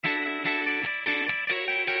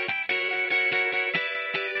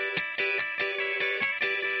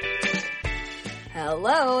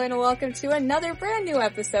Hello and welcome to another brand new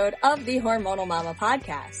episode of the Hormonal Mama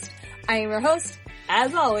podcast. I am your host,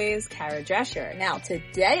 as always, Kara Drescher. Now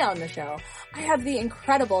today on the show, I have the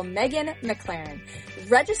incredible Megan McLaren,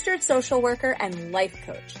 registered social worker and life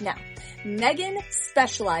coach. Now, Megan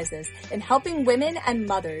specializes in helping women and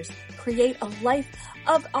mothers create a life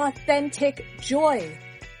of authentic joy.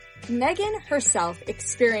 Megan herself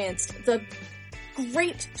experienced the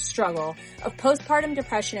great struggle of postpartum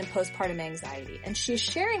depression and postpartum anxiety, and she's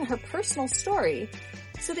sharing her personal story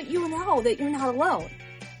so that you know that you're not alone.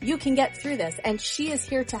 You can get through this, and she is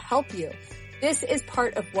here to help you. This is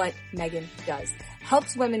part of what Megan does.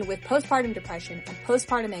 Helps women with postpartum depression and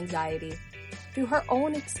postpartum anxiety through her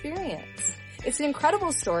own experience. It's an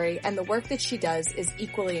incredible story, and the work that she does is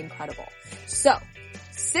equally incredible. So,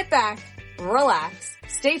 sit back, relax,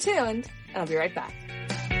 stay tuned, and I'll be right back.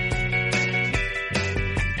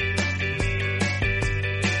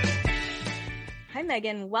 Hi,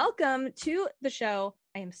 Megan. Welcome to the show.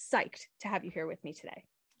 I am psyched to have you here with me today.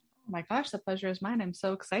 Oh my gosh, the pleasure is mine. I'm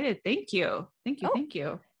so excited. Thank you. Thank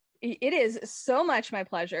you. It is so much my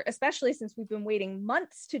pleasure, especially since we've been waiting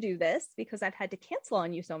months to do this because I've had to cancel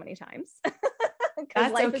on you so many times.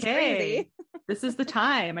 That's life okay. is crazy. This is the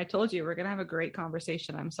time. I told you we're going to have a great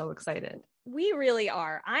conversation. I'm so excited. We really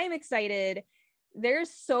are. I'm excited.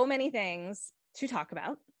 There's so many things to talk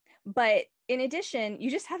about, but in addition,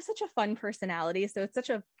 you just have such a fun personality. So it's such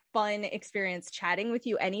a fun experience chatting with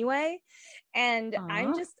you anyway. And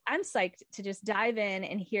I'm psyched to just dive in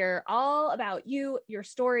and hear all about you, your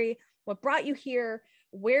story, what brought you here,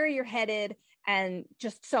 where you're headed, and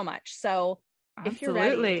just so much. So if you're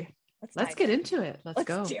ready, let's get into it. Let's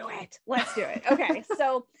go. Let's do it. Okay.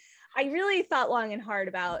 So I really thought long and hard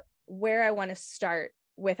about where I want to start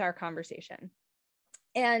with our conversation.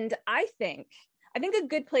 And I think a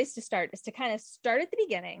good place to start is to kind of start at the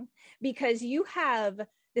beginning, because you have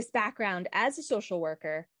this background as a social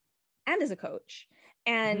worker and as a coach.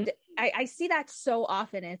 And I see that so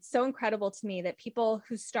often. It's so incredible to me that people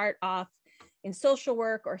who start off in social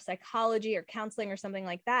work or psychology or counseling or something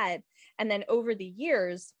like that, and then over the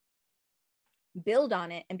years build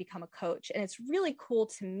on it and become a coach. And it's really cool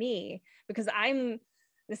to me because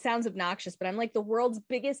this sounds obnoxious, but I'm like the world's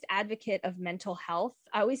biggest advocate of mental health.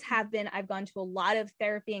 I always have been. I've gone to a lot of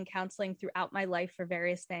therapy and counseling throughout my life for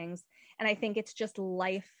various things. And I think it's just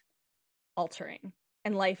life altering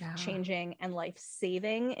and life changing and life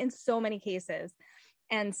saving in so many cases.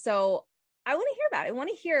 And so I want to hear about it. I want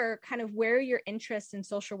to hear kind of where your interest in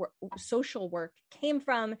social work came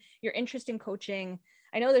from, your interest in coaching.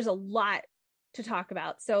 I know there's a lot to talk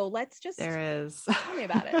about. So let's just tell me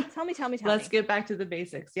about it. Tell me. Let's get back to the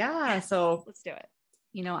basics. Yeah. So let's do it.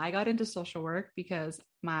 You know, I got into social work because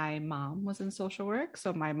my mom was in social work.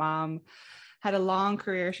 So my mom had a long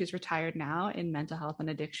career. She's retired now in mental health and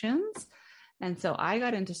addictions. And so I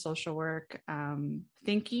got into social work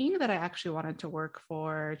thinking that I actually wanted to work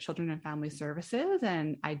for Children and Family Services.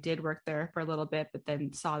 And I did work there for a little bit, but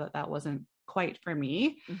then saw that that wasn't quite for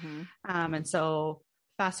me. And so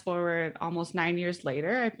fast forward almost 9 years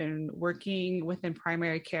later, I've been working within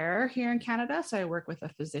primary care here in Canada. So I work with a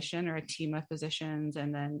physician or a team of physicians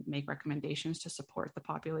and then make recommendations to support the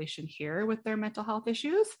population here with their mental health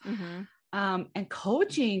issues. And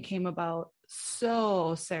coaching came about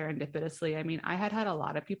so serendipitously. I mean, I had a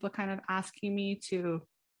lot of people kind of asking me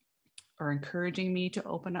or encouraging me to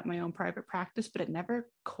open up my own private practice, but it never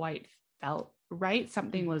quite felt right.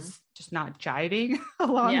 Something was just not jiving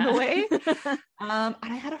along the way. And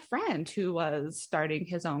I had a friend who was starting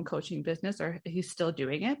his own coaching business, or he's still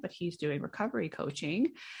doing it, but he's doing recovery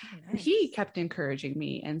coaching. And he kept encouraging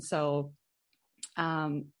me. And so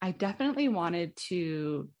I definitely wanted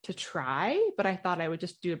to try, but I thought I would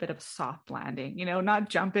just do a bit of soft landing, not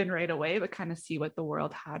jump in right away, but kind of see what the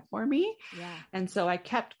world had for me. Yeah. And so I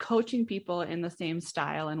kept coaching people in the same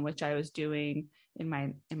style in which I was doing in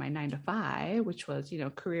my 9-to-5, which was,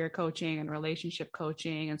 career coaching and relationship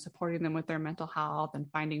coaching and supporting them with their mental health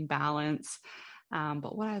and finding balance.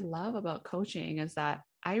 But what I love about coaching is that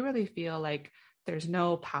I really feel like there's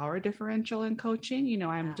no power differential in coaching.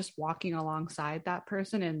 I'm just walking alongside that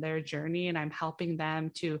person in their journey, and I'm helping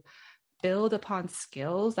them to build upon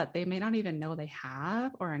skills that they may not even know they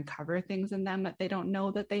have, or uncover things in them that they don't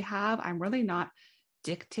know that they have. I'm really not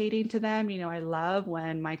dictating to them. I love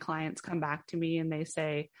when my clients come back to me and they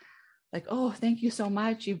say like, "Oh, thank you so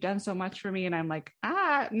much. You've done so much for me." And I'm like,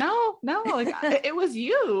 no, like it was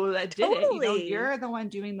you that did it. You're the one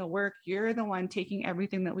doing the work. You're the one taking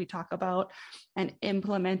everything that we talk about and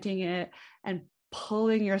implementing it and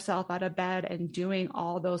pulling yourself out of bed and doing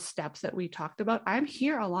all those steps that we talked about. I'm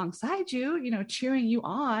here alongside you, cheering you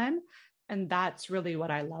on. And that's really what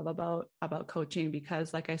I love about coaching,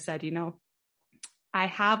 because like I said, I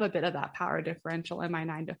have a bit of that power differential in my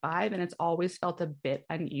 9 to 5, and it's always felt a bit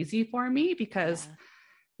uneasy for me because,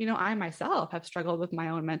 I myself have struggled with my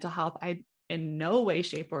own mental health. I in no way,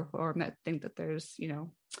 shape, or form that think that there's,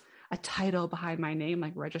 a title behind my name,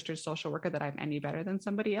 like registered social worker, that I'm any better than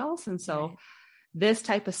somebody else. And so this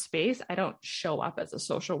type of space, I don't show up as a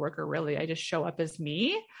social worker, really. I just show up as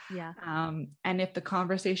me. Yeah. And if the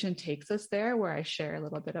conversation takes us there, where I share a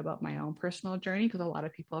little bit about my own personal journey, because a lot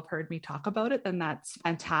of people have heard me talk about it, then that's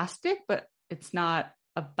fantastic, but it's not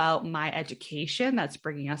about my education that's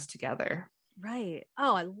bringing us together. Right.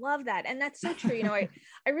 Oh, I love that. And that's so true.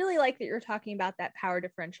 I really like that you're talking about that power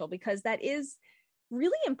differential, because that is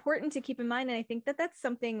really important to keep in mind. And I think that that's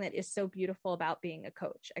something that is so beautiful about being a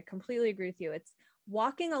coach. I completely agree with you. It's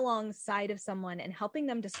walking alongside of someone and helping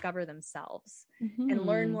them discover themselves and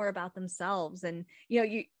learn more about themselves. And,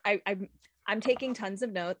 I'm taking tons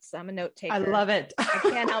of notes. I'm a note taker. I love it. I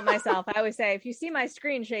can't help myself. I always say, if you see my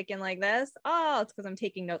screen shaking like this, it's because I'm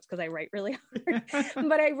taking notes, because I write really hard.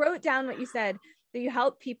 But I wrote down what you said, that you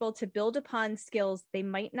help people to build upon skills they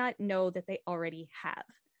might not know that they already have.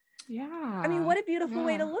 Yeah. I mean, what a beautiful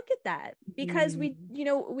way to look at that, because we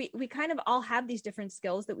kind of all have these different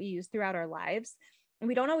skills that we use throughout our lives, and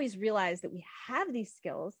we don't always realize that we have these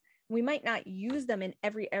skills. We might not use them in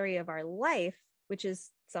every area of our life, which is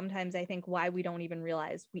sometimes, I think, why we don't even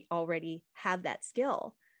realize we already have that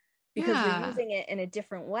skill, because we're using it in a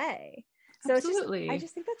different way. So Absolutely. I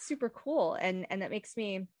just think that's super cool. And that makes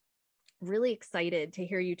me really excited to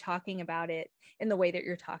hear you talking about it in the way that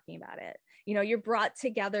you're talking about it. You're brought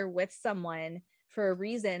together with someone for a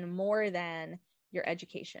reason more than your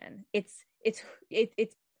education. It's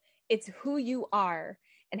who you are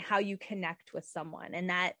and how you connect with someone. And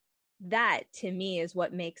that to me is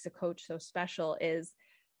what makes a coach so special. Is,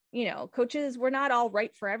 coaches, we're not all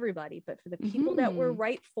right for everybody, but for the people that we're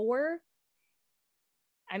right for,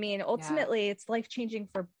 I mean, ultimately it's life-changing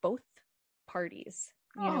for both parties.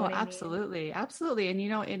 Absolutely. Absolutely. And,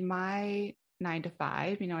 in my 9 to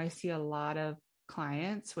 5, I see a lot of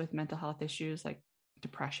clients with mental health issues, like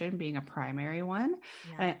depression being a primary one.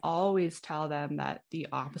 Yeah. And I always tell them that the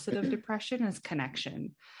opposite of depression is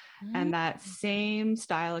connection. And that same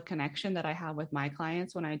style of connection that I have with my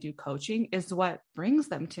clients when I do coaching is what brings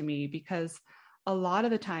them to me, because a lot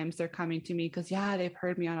of the times they're coming to me because, they've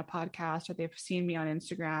heard me on a podcast or they've seen me on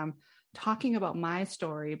Instagram talking about my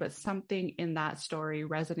story, but something in that story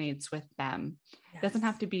resonates with them. Yes. It doesn't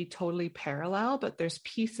have to be totally parallel, but there's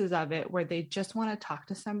pieces of it where they just want to talk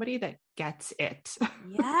to somebody that gets it.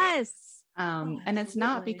 Yes. And it's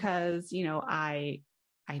not because,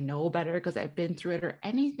 I know better because I've been through it or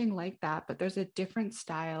anything like that, but there's a different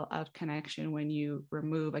style of connection when you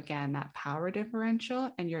remove, again, that power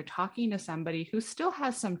differential, and you're talking to somebody who still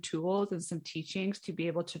has some tools and some teachings to be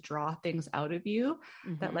able to draw things out of you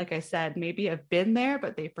that, like I said, maybe have been there,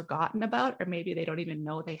 but they've forgotten about, or maybe they don't even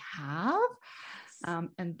know they have.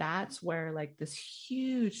 And that's where like this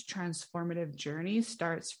huge transformative journey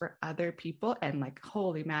starts for other people. And like,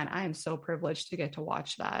 holy man, I am so privileged to get to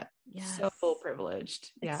watch that. Yes. So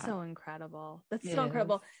privileged. It's so incredible. That's so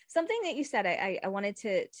incredible. Something that you said, I wanted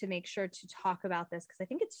to make sure to talk about this, because I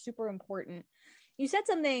think it's super important. You said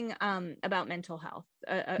something about mental health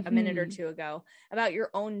a minute or two ago, about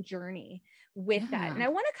your own journey with that. And I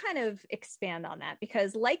want to kind of expand on that,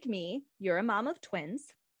 because like me, you're a mom of twins,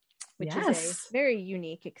 which is a very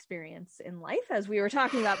unique experience in life, as we were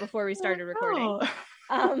talking about before we started recording.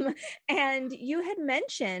 And you had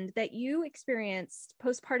mentioned that you experienced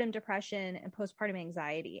postpartum depression and postpartum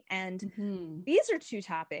anxiety. And these are two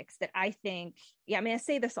topics that I think, I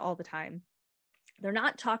say this all the time, they're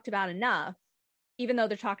not talked about enough, even though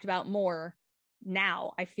they're talked about more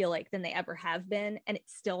now, I feel like, than they ever have been. And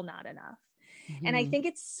it's still not enough. And I think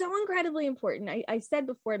it's so incredibly important. I said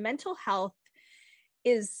before, mental health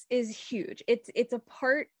is huge. It's a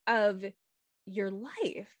part of your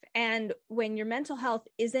life. And when your mental health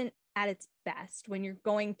isn't at its best, when you're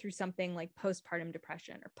going through something like postpartum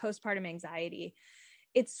depression or postpartum anxiety,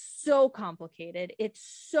 it's so complicated. It's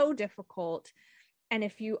so difficult. And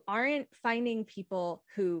if you aren't finding people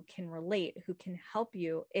who can relate, who can help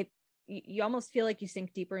you, you almost feel like you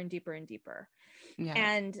sink deeper and deeper and deeper. Yeah.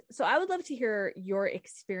 And so I would love to hear your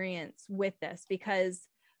experience with this, because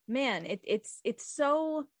man, it's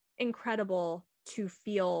so incredible to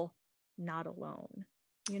feel not alone.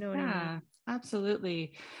 You know what I mean?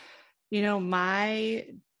 Absolutely. My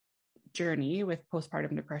journey with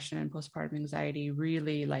postpartum depression and postpartum anxiety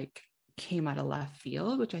really came out of left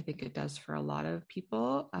field, which I think it does for a lot of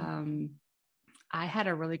people. I had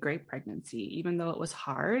a really great pregnancy, even though it was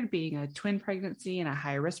hard being a twin pregnancy and a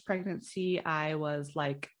high risk pregnancy. I was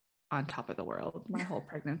like on top of the world my whole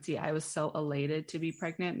pregnancy. I was so elated to be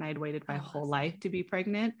pregnant, and I'd waited my whole life to be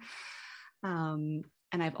pregnant. And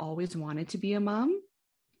I've always wanted to be a mom.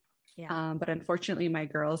 Yeah. But unfortunately, my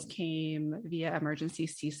girls came via emergency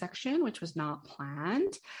C-section, which was not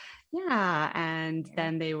planned. Yeah. And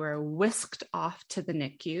then they were whisked off to the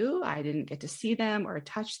NICU. I didn't get to see them or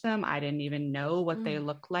touch them. I didn't even know what they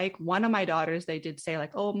looked like. One of my daughters, they did say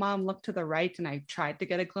like, oh, mom, look to the right. And I tried to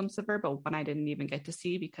get a glimpse of her, but one I didn't even get to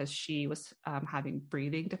see because she was having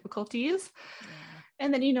breathing difficulties. Yeah.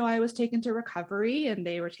 And then, I was taken to recovery, and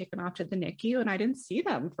they were taken off to the NICU, and I didn't see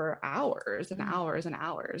them for hours and hours and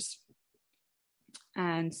hours.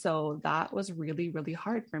 And so that was really, really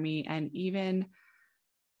hard for me. And even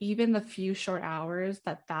the few short hours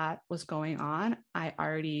that was going on, I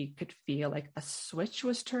already could feel like a switch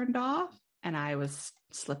was turned off and I was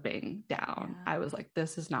slipping down. Yeah. I was like,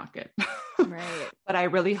 this is not good. Right. But I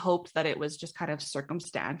really hoped that it was just kind of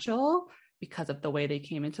circumstantial because of the way they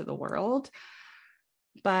came into the world.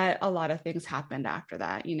 But a lot of things happened after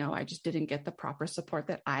that. I just didn't get the proper support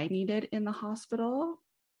that I needed in the hospital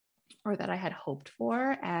or that I had hoped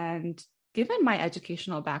for. And given my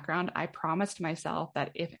educational background, I promised myself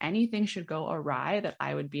that if anything should go awry, that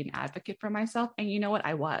I would be an advocate for myself. And you know what?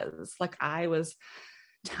 I was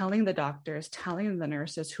telling the doctors, telling the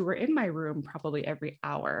nurses who were in my room probably every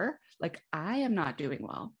hour, like, I am not doing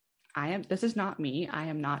well. This is not me. I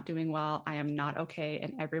am not doing well. I am not okay.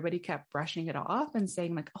 And everybody kept brushing it off and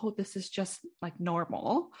saying like, oh, this is just like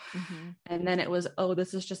normal. Mm-hmm. And then it was, oh,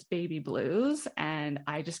 this is just baby blues. And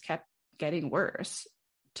I just kept getting worse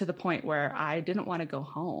to the point where I didn't want to go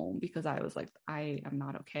home because I was like, I am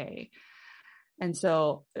not okay. And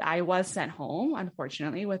so I was sent home,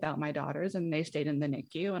 unfortunately, without my daughters, and they stayed in the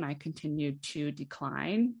NICU, and I continued to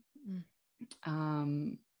decline.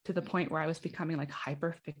 To the point where I was becoming like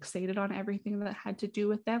hyper fixated on everything that had to do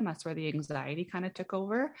with them. That's where the anxiety kind of took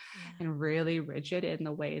over, and really rigid in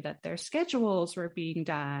the way that their schedules were being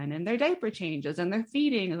done and their diaper changes and their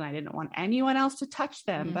feeding. And I didn't want anyone else to touch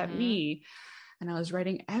them but me. And I was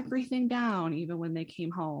writing everything down, even when they came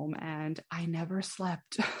home, and I never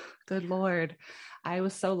slept. Good Lord. I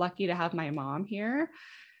was so lucky to have my mom here,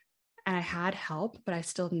 and I had help, but I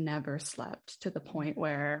still never slept, to the point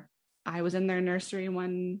where I was in their nursery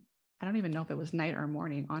I don't even know if it was night or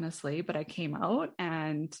morning, honestly, but I came out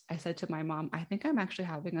and I said to my mom, I think I'm actually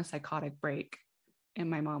having a psychotic break. And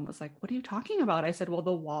my mom was like, what are you talking about? I said, well,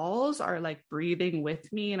 the walls are like breathing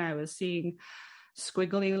with me, and I was seeing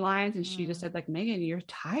squiggly lines. And she just said like, Megan, you're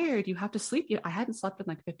tired. You have to sleep. I hadn't slept in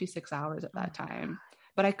like 56 hours at that time,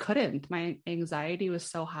 but I couldn't. My anxiety was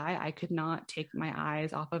so high. I could not take my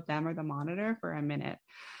eyes off of them or the monitor for a minute.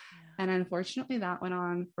 And unfortunately, that went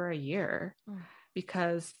on for a year,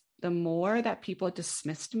 because the more that people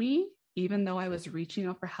dismissed me, even though I was reaching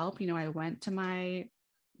out for help, I went to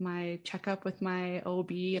my checkup with my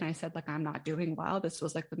OB, and I said, like, I'm not doing well. This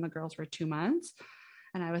was like when the girls were 2 months,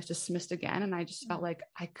 and I was dismissed again. And I just felt like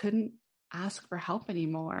I couldn't ask for help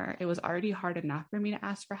anymore. It was already hard enough for me to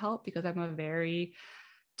ask for help because I'm a very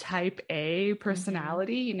type A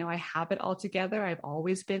personality. I have it all together. I've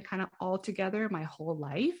always been kind of all together my whole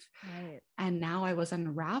life. Right. And now I was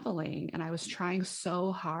unraveling, and I was trying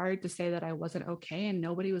so hard to say that I wasn't okay, and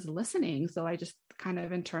nobody was listening. So I just kind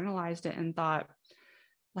of internalized it and thought,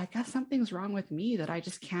 like, I guess something's wrong with me, that I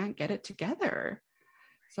just can't get it together.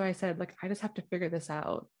 So I said, like, I just have to figure this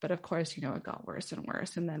out. But of course, it got worse and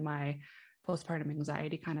worse. And then my postpartum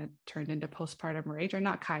anxiety kind of turned into postpartum rage, or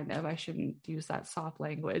not kind of, I shouldn't use that soft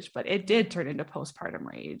language, but it did turn into postpartum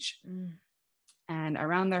rage. And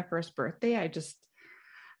around their first birthday,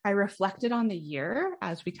 I reflected on the year,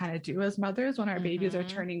 as we kind of do as mothers when our babies are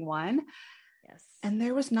turning 1. Yes. And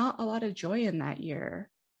there was not a lot of joy in that year.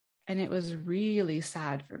 And it was really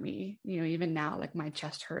sad for me. Even now, like, my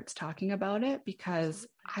chest hurts talking about it, because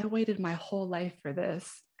I waited my whole life for this,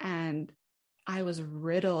 and I was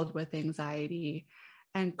riddled with anxiety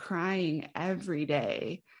and crying every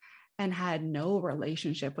day, and had no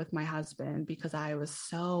relationship with my husband because I was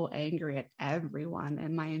so angry at everyone.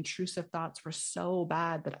 And my intrusive thoughts were so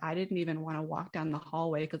bad that I didn't even want to walk down the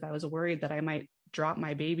hallway because I was worried that I might drop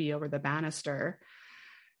my baby over the banister.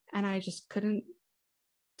 And I just couldn't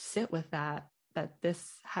sit with that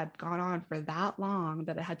this had gone on for that long,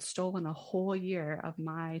 that it had stolen a whole year of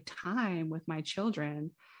my time with my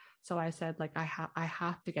children. So I said, like, I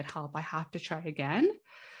have to get help. I have to try again.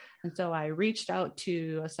 And so I reached out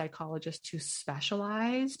to a psychologist who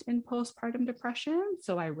specialized in postpartum depression.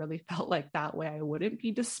 So I really felt like that way I wouldn't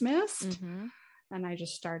be dismissed. And I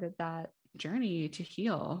just started that journey to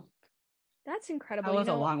heal. That's incredible. That was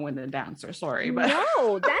a long-winded answer. Sorry, but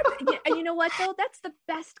no, that's, you know what though? That's the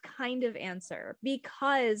best kind of answer,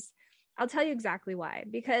 because I'll tell you exactly why.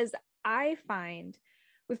 Because I find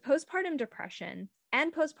with postpartum depression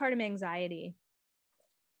and postpartum anxiety,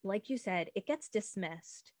 like you said, it gets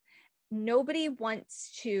dismissed. Nobody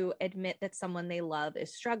wants to admit that someone they love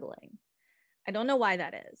is struggling. I don't know why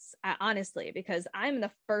that is, honestly, because I'm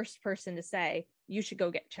the first person to say you should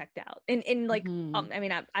go get checked out. And like, I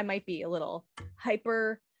mean, I might be a little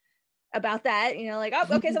hyper about that, like,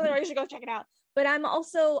 oh, okay, something wrong, you should go check it out. But I'm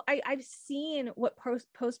also, I've seen what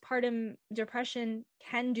postpartum depression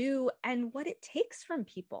can do and what it takes from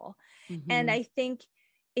people. And I think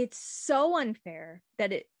it's so unfair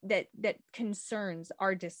that that concerns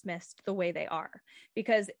are dismissed the way they are,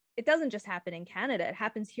 because it doesn't just happen in Canada. It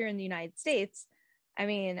happens here in the United States. I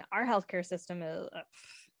mean, our healthcare system is,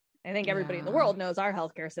 I think everybody in the world knows our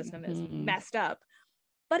healthcare system is messed up.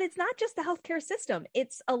 But it's not just the healthcare system.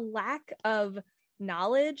 It's a lack of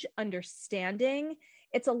knowledge, understanding.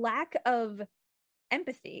 It's a lack of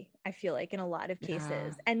empathy, I feel like, in a lot of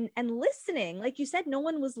cases. And listening, like you said, no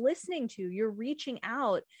one was listening to. You're reaching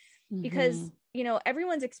out because,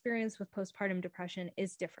 everyone's experience with postpartum depression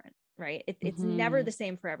is different, right? It's never the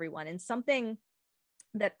same for everyone. And something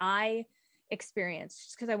that I experienced,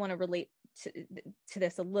 just because I want to relate to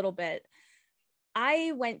this a little bit,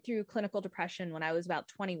 I went through clinical depression when I was about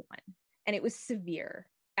 21, and it was severe.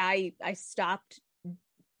 I stopped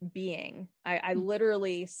being. I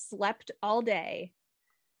literally slept all day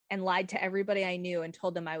and lied to everybody I knew and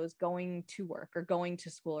told them I was going to work or going to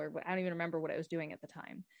school, or I don't even remember what I was doing at the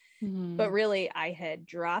time. But really, I had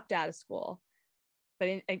dropped out of school, but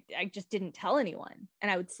I just didn't tell anyone.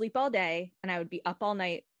 And I would sleep all day and I would be up all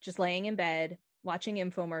night, just laying in bed, watching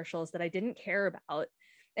infomercials that I didn't care about.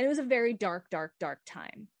 And it was a very dark, dark, dark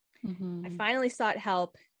time. I finally sought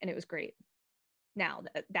help, and it was great. Now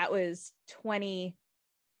that was 20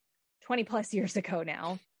 plus years ago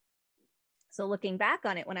now. So looking back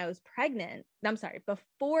on it, when I was pregnant,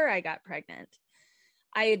 before I got pregnant,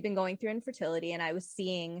 I had been going through infertility, and I was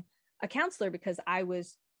seeing a counselor because I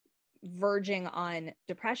was verging on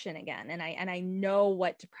depression again. And I know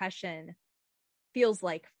what depression feels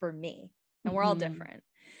like for me, and we're all different.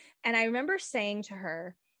 And I remember saying to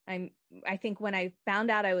her, I think when I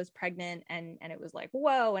found out I was pregnant, and it was like,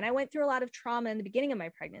 whoa. And I went through a lot of trauma in the beginning of my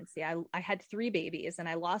pregnancy. I had 3 babies, and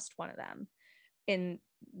I lost one of them in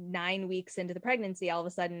 9 weeks into the pregnancy. All of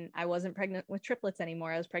a sudden I wasn't pregnant with triplets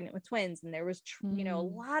anymore. I was pregnant with twins, and there was, a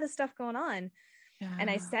lot of stuff going on. And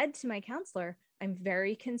I said to my counselor, I'm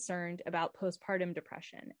very concerned about postpartum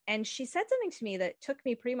depression. And she said something to me that took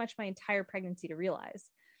me pretty much my entire pregnancy to realize.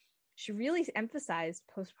 She really emphasized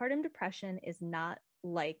postpartum depression is not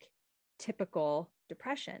like typical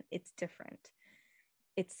depression. It's different.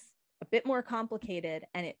 It's a bit more complicated,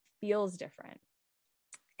 and it feels different.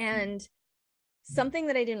 And something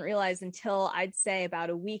that I didn't realize until I'd say about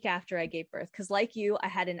a week after I gave birth, because like you, I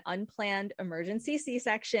had an unplanned emergency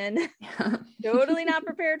C-section, totally not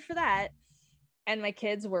prepared for that. And my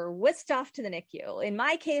kids were whisked off to the NICU. In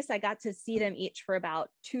my case, I got to see them each for about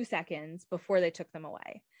 2 seconds before they took them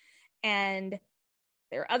away. And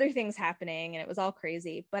there were other things happening, and it was all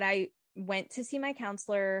crazy. But I went to see my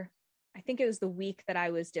counselor, I think it was the week that I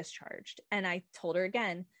was discharged. And I told her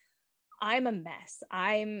again, I'm a mess.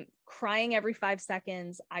 I'm crying every 5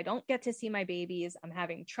 seconds. I don't get to see my babies. I'm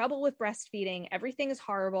having trouble with breastfeeding. Everything is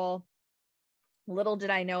horrible. Little did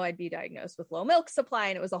I know I'd be diagnosed with low milk supply,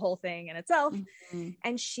 and it was a whole thing in itself.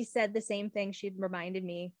 And she said the same thing. She'd reminded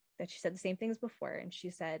me that she said the same things before. And she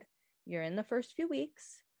said, you're in the first few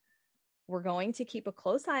weeks. We're going to keep a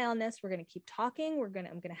close eye on this. We're going to keep talking. I'm going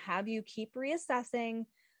to have you keep reassessing,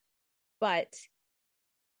 but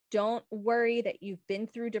don't worry that you've been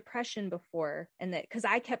through depression before. And that, because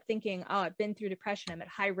I kept thinking, oh, I've been through depression, I'm at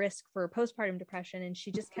high risk for postpartum depression. And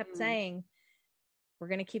she just kept saying, we're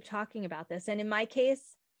going to keep talking about this. And in my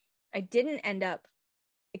case, I didn't end up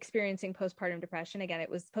experiencing postpartum depression. Again, it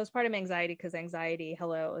was postpartum anxiety, because anxiety,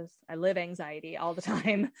 I live anxiety all the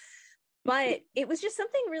time. But it was just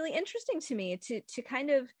something really interesting to me to kind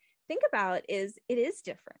of think about. It is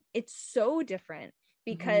different. It's so different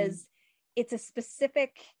because it's a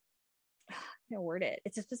specific,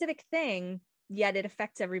 it's a specific thing, yet it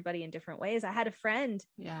affects everybody in different ways. I had a friend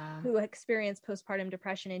who experienced postpartum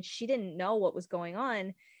depression, and she didn't know what was going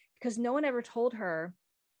on because no one ever told her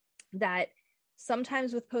that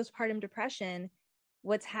sometimes with postpartum depression,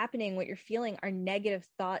 what's happening, what you're feeling are negative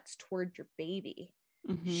thoughts toward your baby.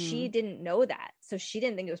 She didn't know that. So she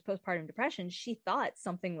didn't think it was postpartum depression. She thought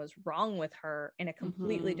something was wrong with her in a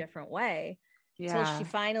completely different way. Till she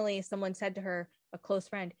finally, someone said to her, a close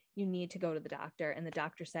friend, you need to go to the doctor. And the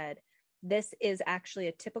doctor said, this is actually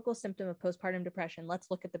a typical symptom of postpartum depression.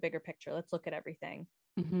 Let's look at the bigger picture. Let's look at everything.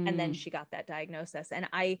 Mm-hmm. And then she got that diagnosis. And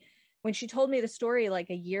when she told me the story, like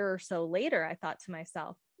a year or so later, I thought to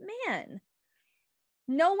myself, man,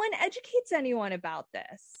 no one educates anyone about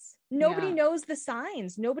this. Nobody knows the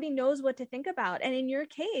signs. Nobody knows what to think about. And in your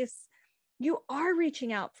case, you are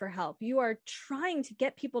reaching out for help. You are trying to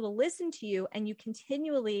get people to listen to you, and you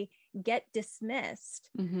continually get dismissed.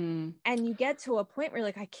 Mm-hmm. And you get to a point where you're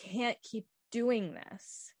like, I can't keep doing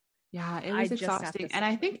this. Yeah, it was exhausting. And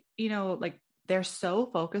I think, like they're so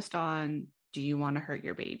focused on, do you want to hurt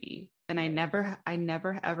your baby? And I never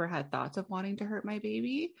ever had thoughts of wanting to hurt my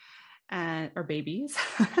baby or babies.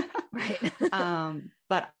 Right.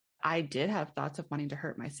 But I did have thoughts of wanting to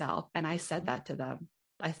hurt myself. And I said that to them.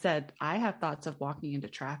 I said, I have thoughts of walking into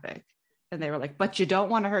traffic. And they were like, but you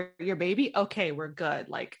don't want to hurt your baby? Okay, we're good.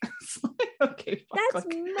 Like, okay. That's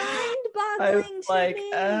mind-boggling to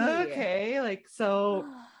me. Okay. Like, so,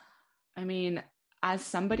 I mean, as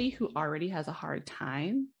somebody who already has a hard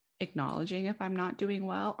time acknowledging if I'm not doing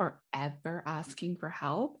well or ever asking for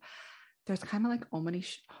help, there's kind of like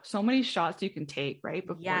so many shots you can take, right?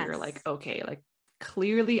 Before you're like, okay, like,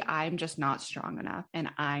 clearly I'm just not strong enough and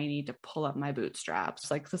I need to pull up my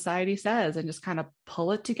bootstraps, like society says, and just kind of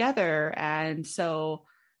pull it together. And so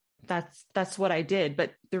that's what I did.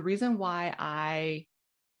 But the reason why I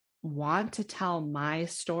want to tell my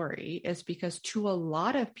story is because to a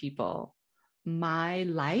lot of people, my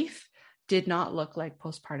life did not look like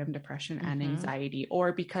postpartum depression and anxiety,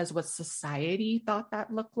 or because what society thought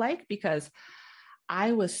that looked like, because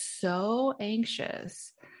I was so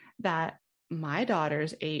anxious that my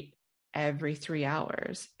daughters ate every 3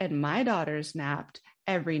 hours and my daughters napped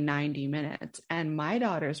every 90 minutes and my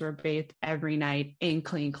daughters were bathed every night in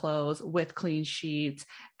clean clothes with clean sheets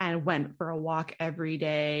and went for a walk every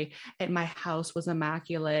day, and my house was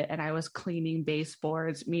immaculate and I was cleaning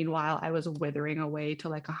baseboards. Meanwhile, I was withering away to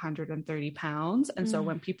like 130 pounds. And so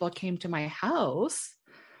when people came to my house,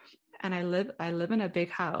 and I live in a big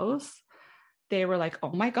house, they were like,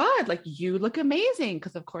 oh my God, like you look amazing.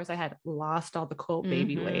 Cause of course I had lost all the quote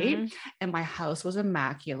baby weight and my house was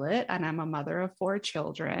immaculate and I'm a mother of 4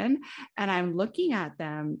 children and I'm looking at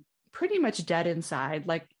them pretty much dead inside.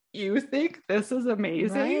 Like, you think this is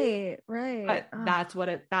amazing? Right. But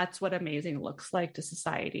that's what amazing looks like to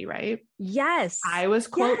society, right? Yes. I was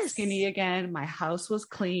quote skinny again. My house was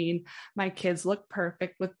clean. My kids look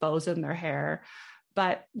perfect with bows in their hair.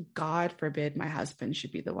 But God forbid my husband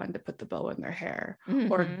should be the one to put the bow in their hair,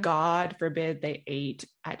 or God forbid they ate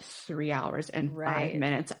at 3 hours and 5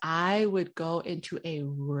 minutes. I would go into a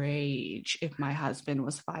rage if my husband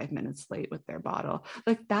was 5 minutes late with their bottle.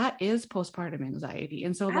 Like, that is postpartum anxiety.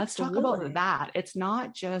 And so let's talk about that. It's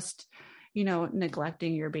not just,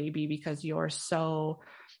 neglecting your baby because you're so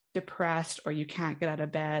depressed or you can't get out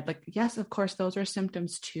of bed. Like, yes, of course, those are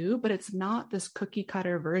symptoms too, but it's not this cookie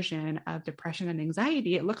cutter version of depression and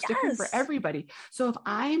anxiety. It looks different for everybody. So if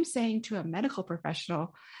I'm saying to a medical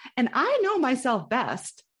professional, and I know myself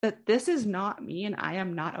best, that this is not me and I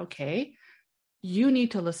am not okay, you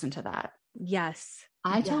need to listen to that. Yes.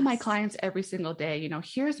 I tell my clients every single day,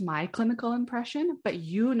 here's my clinical impression, but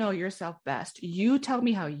you know yourself best. You tell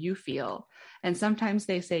me how you feel. And sometimes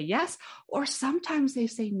they say yes, or sometimes they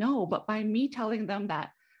say no. But by me telling them that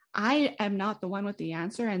I am not the one with the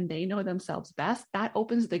answer and they know themselves best, that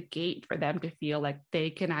opens the gate for them to feel like they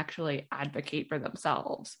can actually advocate for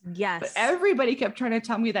themselves. Yes. But everybody kept trying to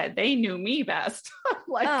tell me that they knew me best.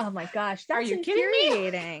 Like, oh my gosh, that's are you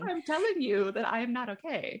infuriating. Kidding me? I'm telling you that I am not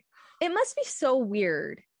okay. It must be so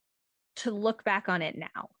weird to look back on it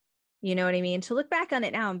now. You know what I mean? To look back on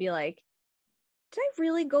it now and be like, did I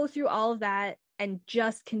really go through all of that? And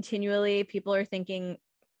just continually people are thinking,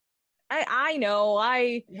 I know,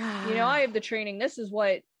 I have the training. This is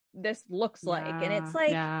what this looks like. And it's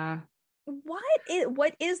like,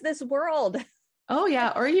 what is this world? Oh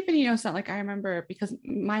yeah. Or even, it's not like, I remember because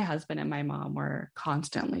my husband and my mom were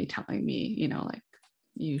constantly telling me, like,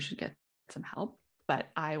 you should get some help. But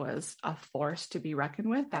I was a force to be reckoned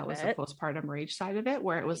with. That was the postpartum rage side of it,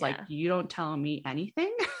 where it was like, you don't tell me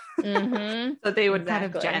anything. So they would kind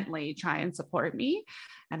of gently try and support me.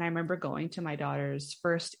 And I remember going to my daughter's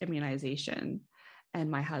first immunization and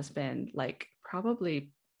my husband, like,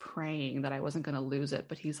 probably praying that I wasn't going to lose it.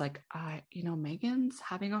 But he's like, Megan's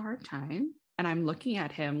having a hard time. and I'm looking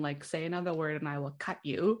at him like, say another word and I will cut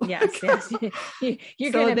you. Yes, yes.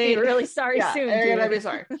 You're So going to be really sorry soon, they're gonna dude. be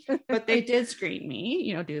sorry. But they did screen me,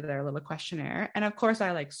 you know, do their little questionnaire. And of course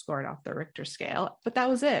I like scored off the Richter scale, but that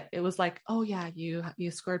was it. It was like, oh yeah,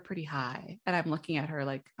 you scored pretty high. And I'm looking at her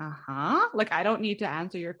like, like, I don't need to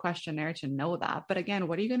answer your questionnaire to know that. But again,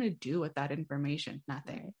 what are you going to do with that information?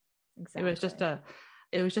 Nothing. Exactly.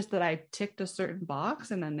 It was just that I ticked a certain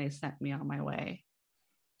box and then they sent me on my way.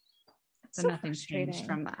 So nothing changed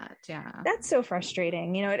from that. Yeah. That's so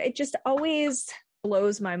frustrating. You know, it just always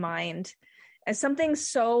blows my mind as something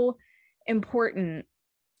so important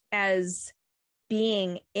as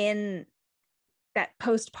being in that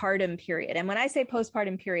postpartum period. And when I say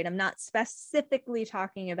postpartum period, I'm not specifically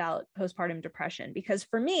talking about postpartum depression, because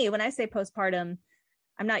for me, when I say postpartum,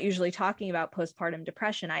 I'm not usually talking about postpartum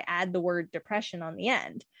depression. I add the word depression on the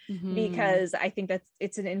end because I think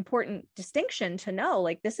it's an important distinction to know,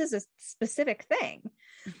 like, this is a specific thing.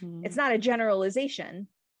 It's not a generalization.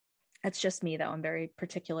 That's just me, though. I'm very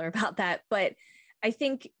particular about that. But I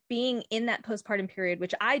think being in that postpartum period,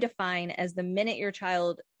 which I define as the minute your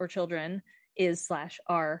child or children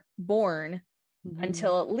are born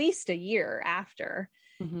until at least a year after,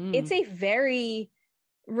 it's a very,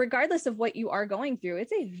 regardless of what you are going through,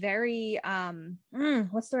 it's a very,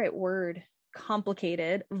 what's the right word?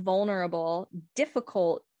 Complicated, vulnerable,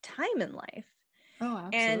 difficult time in life. Oh,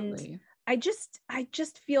 absolutely. And I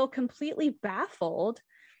just feel completely baffled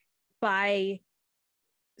by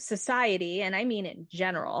society. And I mean, in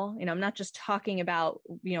general, you know, I'm not just talking about,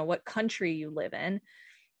 you know, what country you live in.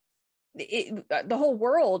 The whole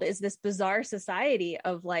world is this bizarre society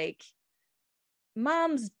of like,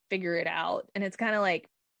 moms figure it out. And it's kind of like,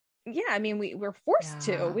 yeah, I mean, we're forced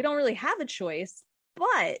to, we don't really have a choice,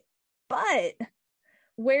 but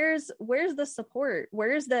where's the support?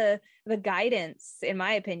 Where's the guidance, in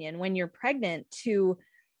my opinion, when you're pregnant, to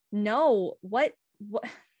know what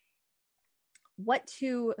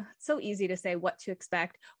to, it's so easy to say what to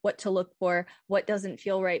expect, what to look for, what doesn't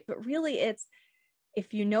feel right. But really it's,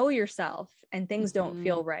 if you know yourself and things don't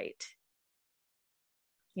feel right,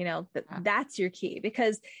 you know, that's your key.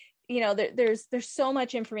 Because, you know, there's so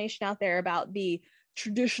much information out there about the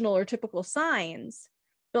traditional or typical signs,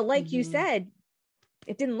 but like you said,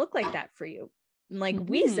 it didn't look like that for you. And like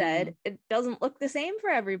we said, it doesn't look the same for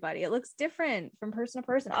everybody. It looks different from person to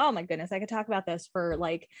person. Oh my goodness, I could talk about this for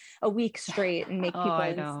like a week straight and make people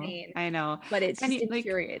insane. I know. But it just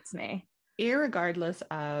infuriates me. Irregardless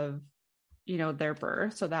of, you know, their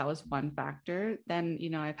birth. So that was one factor. Then, you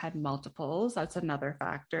know, I've had multiples. That's another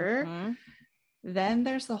factor. Then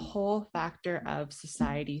there's the whole factor of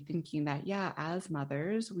society thinking that, yeah, as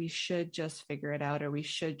mothers, we should just figure it out, or we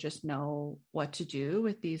should just know what to do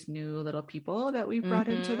with these new little people that we've brought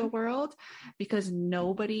into the world, because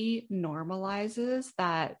nobody normalizes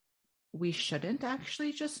that we shouldn't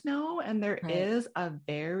actually just know. And there is a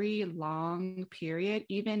very long period,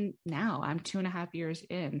 even now, I'm 2.5 years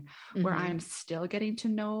in, where I'm still getting to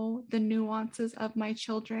know the nuances of my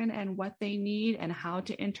children and what they need and how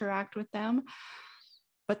to interact with them.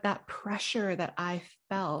 But that pressure that I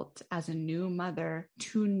felt as a new mother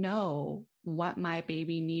to know what my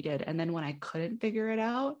baby needed, and then when I couldn't figure it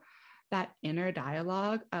out, that inner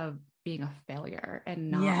dialogue of being a failure and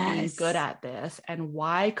not being good at this, and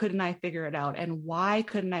why couldn't I figure it out, and why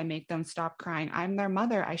couldn't I make them stop crying? I'm their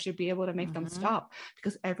mother. I should be able to make them stop,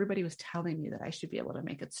 because everybody was telling me that I should be able to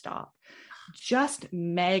make it stop. Just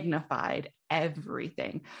magnified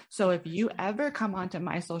everything. So if you ever come onto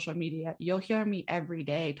my social media, you'll hear me every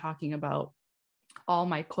day talking about all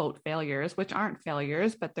my quote failures, which aren't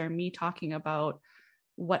failures, but they're me talking about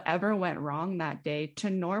whatever went wrong that day, to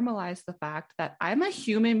normalize the fact that I'm a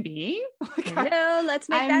human being. Like, let's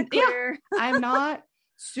make that clear. I'm not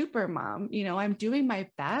super mom, you know, I'm doing my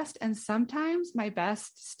best, and sometimes my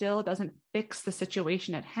best still doesn't fix the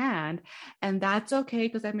situation at hand, and that's okay,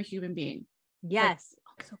 because I'm a human being. Yes.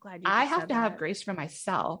 I'm so glad I have to have grace for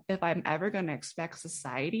myself if I'm ever going to expect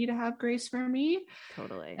society to have grace for me.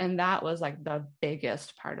 Totally. And that was like the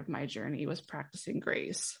biggest part of my journey, was practicing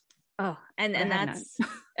grace. Oh, and that's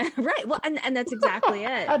right. Well, and that's exactly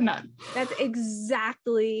it. That's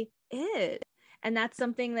exactly it. And that's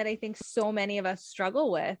something that I think so many of us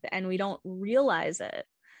struggle with, and we don't realize it.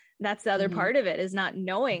 That's the other part of it, is not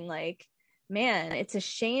knowing, like, man, it's a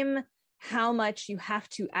shame how much you have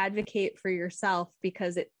to advocate for yourself,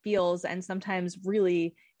 because it feels, and sometimes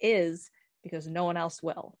really is, because no one else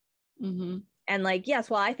will. And like, yes,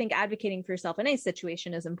 well, I think advocating for yourself in any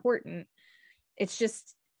situation is important. It's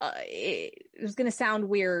just, it's going to sound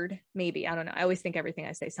weird, maybe. I don't know. I always think everything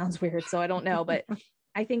I say sounds weird, so I don't know. But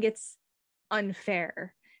I think it's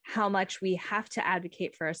unfair how much we have to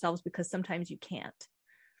advocate for ourselves because sometimes you can't,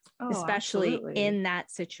 especially absolutely. in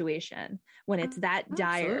that situation when it's that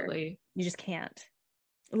dire. Absolutely. You just can't.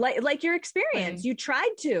 Like your experience, you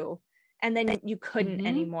tried to, and then you couldn't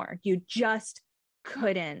anymore. You just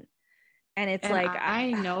couldn't. And it's and like,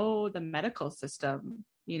 I know the medical system,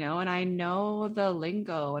 you know, and I know the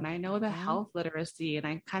lingo, and I know the health literacy, and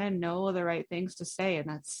I kind of know the right things to say, and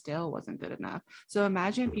that still wasn't good enough. So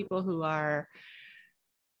imagine people who are,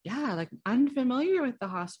 like unfamiliar with the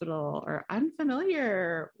hospital or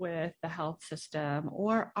unfamiliar with the health system,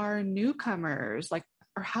 or are newcomers, like,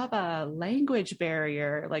 or have a language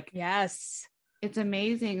barrier. Like, yes, it's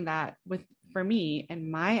amazing that for me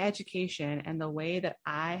and my education and the way that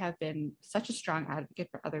I have been such a strong advocate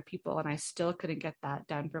for other people, and I still couldn't get that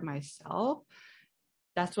done for myself.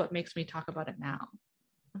 That's what makes me talk about it now.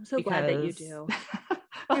 I'm so glad that you do.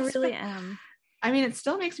 I really am. I mean, it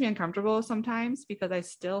still makes me uncomfortable sometimes because I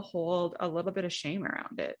still hold a little bit of shame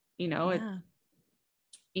around it. You know,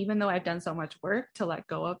 even though I've done so much work to let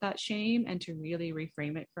go of that shame and to really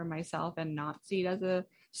reframe it for myself and not see it as a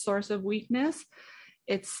source of weakness,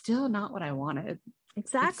 it's still not what I wanted.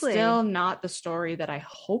 Exactly. It's still not the story that I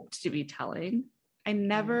hoped to be telling. I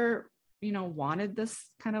never, wanted this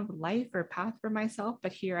kind of life or path for myself,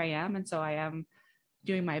 but here I am. And so I am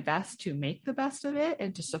doing my best to make the best of it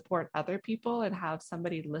and to support other people and have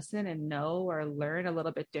somebody listen and know or learn a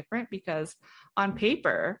little bit different, because on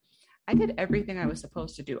paper, I did everything I was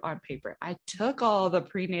supposed to do on paper. I took all the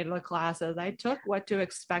prenatal classes. I took what to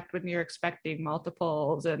expect when you're expecting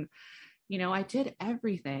multiples. And, I did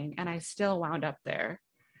everything, and I still wound up there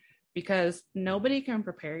because nobody can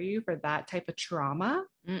prepare you for that type of trauma,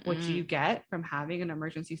 which you get from having an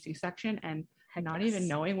emergency C-section and not even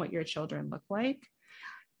knowing what your children look like.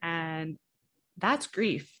 And that's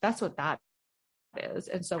grief. That's what that is.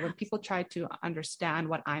 And so when people try to understand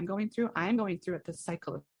what I'm going through it the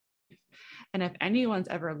cycle of grief. And if anyone's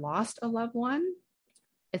ever lost a loved one,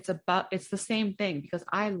 it's the same thing, because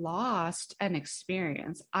I lost an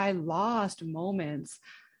experience. I lost moments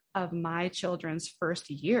of my children's first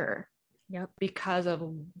year. Because of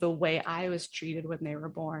the way I was treated when they were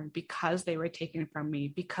born, because they were taken from me,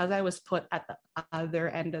 because I was put at the other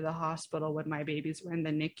end of the hospital when my babies were in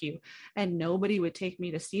the NICU and nobody would take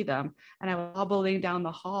me to see them. And I was hobbling down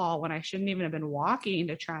the hall when I shouldn't even have been walking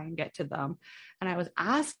to try and get to them. And I was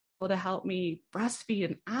asking people to help me breastfeed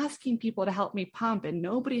and asking people to help me pump, and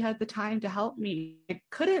nobody had the time to help me. I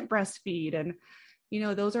couldn't breastfeed. And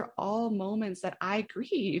those are all moments that I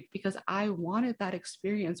grieve because I wanted that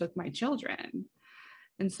experience with my children.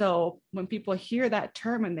 And so when people hear that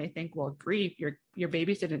term and they think, well, grief, your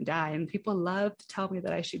babies didn't die. And people love to tell me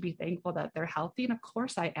that I should be thankful that they're healthy. And of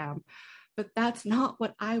course I am. But that's not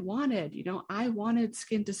what I wanted. I wanted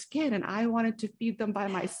skin to skin, and I wanted to feed them by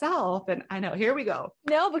myself. And I know, here we go.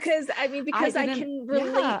 No, because I can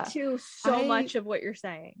relate to so much of what you're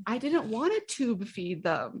saying. I didn't want to tube feed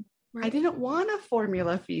them. Right. I didn't want to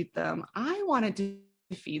formula feed them. I wanted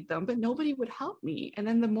to feed them, but nobody would help me. And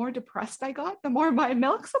then the more depressed I got, the more my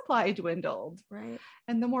milk supply dwindled. Right.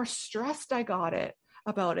 And the more stressed I got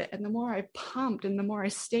about it. And the more I pumped and the more I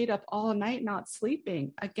stayed up all night not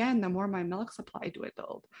sleeping, again, the more my milk supply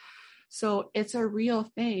dwindled. So it's a real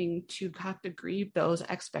thing to have to grieve those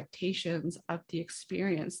expectations of the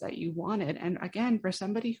experience that you wanted. And again, for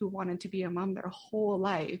somebody who wanted to be a mom their whole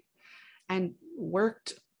life and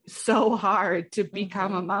worked so hard to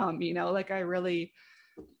become a mom, like I really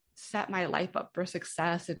set my life up for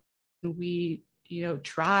success, and we,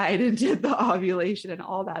 tried and did the ovulation and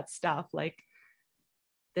all that stuff. Like,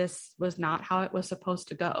 this was not how it was supposed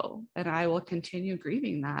to go. And I will continue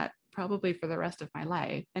grieving that probably for the rest of my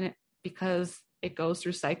life. And because it goes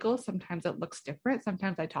through cycles, sometimes it looks different.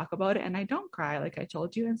 Sometimes I talk about it and I don't cry like I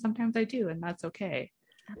told you. And sometimes I do, and that's okay.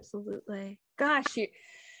 Absolutely. Gosh,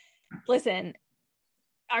 listen,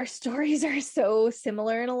 our stories are so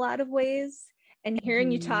similar in a lot of ways. And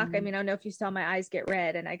hearing you talk, I mean, I don't know if you saw my eyes get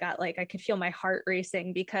red, and I could feel my heart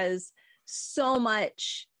racing, because so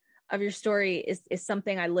much of your story is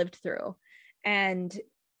something I lived through. And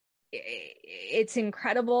it's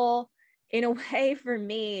incredible in a way. For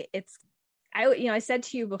me, I said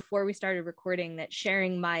to you before we started recording that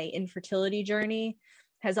sharing my infertility journey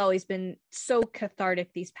has always been so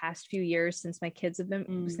cathartic these past few years since my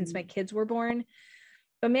kids were born.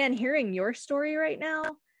 But man, hearing your story right now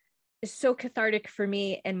is so cathartic for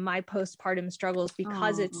me and my postpartum struggles,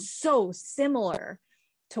 because it's so similar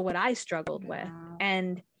to what I struggled with.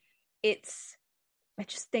 And I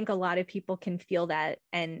just think a lot of people can feel that.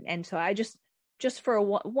 And so I just just for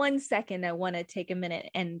 1 second, I want to take a minute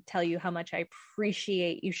and tell you how much I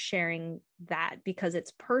appreciate you sharing that, because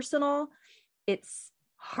it's personal. It's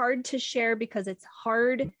hard to share because it's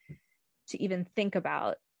hard to even think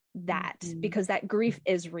about that, because that grief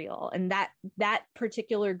is real. And that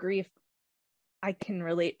particular grief I can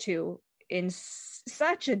relate to in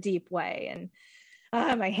such a deep way.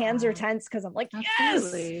 And my hands are tense because I'm like,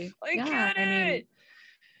 absolutely. Yes, I get it. I mean,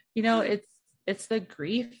 you know, it's the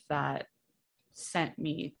grief that sent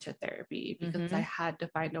me to therapy, because I had to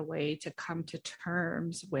find a way to come to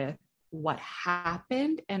terms with what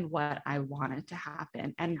happened and what I wanted to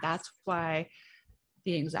happen. And that's why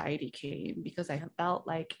the anxiety came, because I felt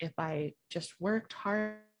like if I just worked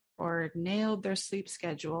hard or nailed their sleep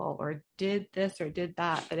schedule or did this or did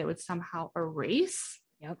that, that it would somehow erase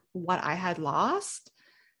what I had lost.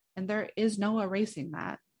 And there is no erasing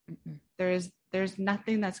that. There's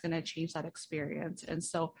nothing that's going to change that experience. And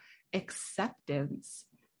so acceptance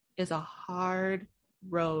is a hard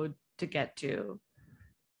road to get to,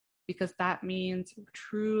 because that means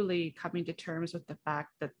truly coming to terms with the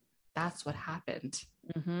fact that that's what happened.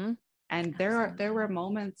 And there were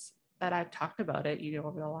moments that I've talked about it, you know,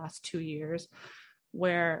 over the last 2 years,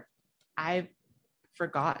 where I've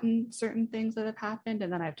forgotten certain things that have happened,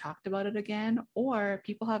 and then I've talked about it again, or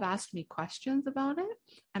people have asked me questions about it,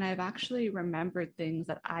 and I've actually remembered things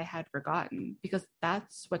that I had forgotten, because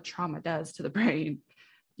that's what trauma does to the brain.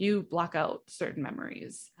 You block out certain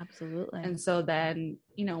memories. Absolutely. And so then,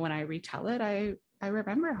 you know, when I retell it, I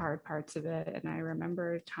remember hard parts of it, and I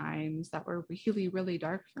remember times that were really, really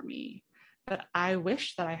dark for me. But I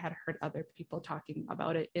wish that I had heard other people talking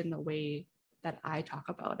about it in the way that I talk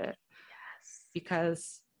about it.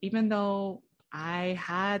 Because even though I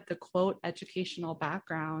had the quote educational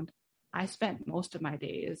background, I spent most of my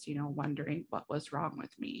days, you know, wondering what was wrong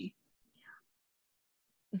with me.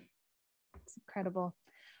 It's incredible.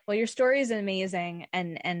 Well, your story is amazing.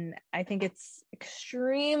 And I think it's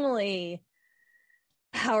extremely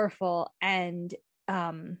powerful. And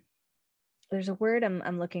there's a word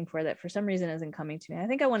I'm looking for that for some reason isn't coming to me. I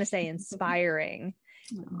think I want to say inspiring.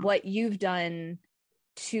 What you've done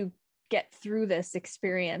to get through this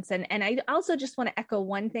experience. And I also just want to echo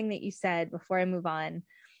one thing that you said before I move on.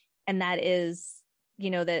 And that is, you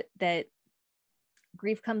know, that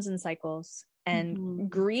grief comes in cycles, and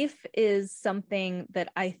grief is something that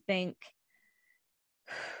I think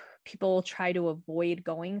people will try to avoid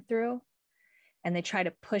going through, and they try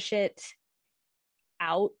to push it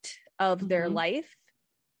out of their life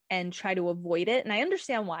and try to avoid it. And I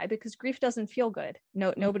understand why, because grief doesn't feel good.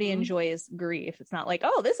 Nobody enjoys grief. It's not like,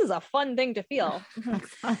 oh, this is a fun thing to feel.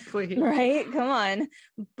 Exactly. Right? Come on.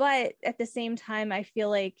 But at the same time, I feel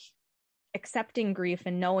like accepting grief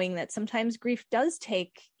and knowing that sometimes grief does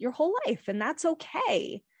take your whole life, and that's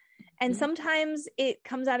okay. And sometimes it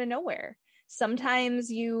comes out of nowhere.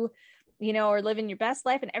 Sometimes you know, are living your best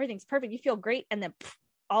life and everything's perfect. You feel great. And then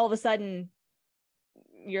all of a sudden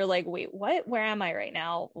you're like, wait, what? Where am I right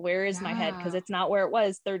now? Where is my head? Because it's not where it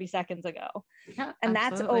was 30 seconds ago. And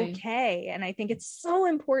that's okay. And I think it's so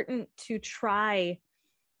important to try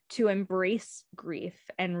to embrace grief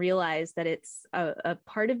and realize that it's a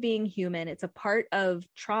part of being human. It's a part of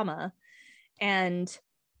trauma, and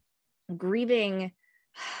grieving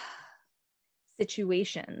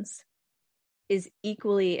situations is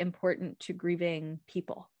equally important to grieving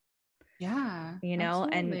people. Yeah, you know,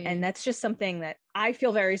 absolutely. and that's just something that I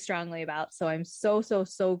feel very strongly about. So I'm so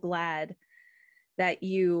glad that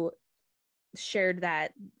you shared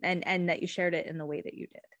that, and that you shared it in the way that you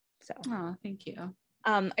did. So, thank you.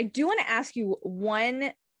 I do want to ask you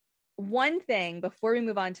one thing before we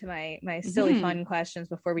move on to my silly fun questions,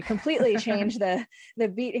 before we completely change the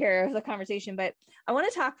beat here of the conversation. But I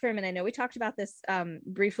want to talk for a minute. I know we talked about this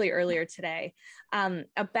briefly earlier today,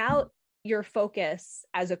 about your focus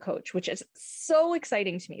as a coach, which is so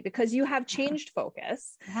exciting to me because you have changed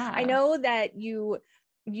focus. I know that you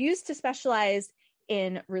used to specialize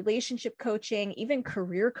in relationship coaching, even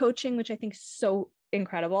career coaching, which I think is so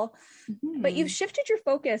incredible, but you've shifted your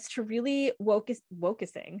focus to really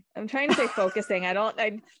focusing. I'm trying to say focusing.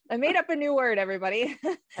 I made up a new word, everybody.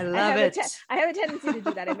 I love it. I have a tendency to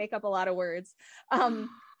do that. I make up a lot of words.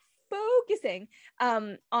 Focusing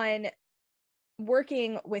on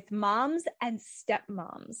working with moms and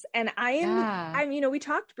stepmoms. And I'm, you know, we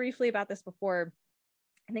talked briefly about this before,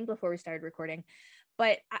 I think before we started recording,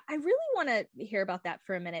 but I really want to hear about that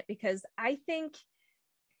for a minute, because I think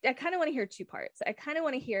I kind of want to hear two parts. I kind of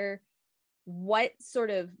want to hear what sort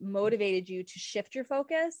of motivated you to shift your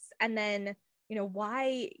focus, and then, you know,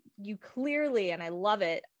 why you clearly, and I love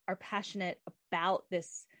it, are passionate about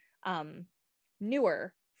this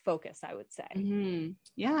newer focus, I would say. Mm-hmm.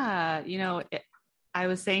 Yeah. I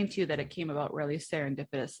was saying to you that it came about really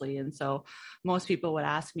serendipitously. And so most people would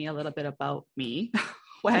ask me a little bit about me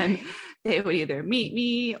when they would either meet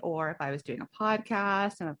me or if I was doing a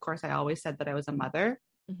podcast. And of course, I always said that I was a mother.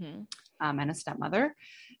 Mm-hmm. And a stepmother.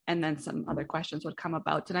 And then some other questions would come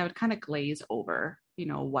about and I would kind of glaze over,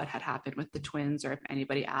 what had happened with the twins, or if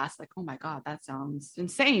anybody asked like, oh my God, that sounds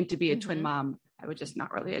insane to be a twin mom, I would just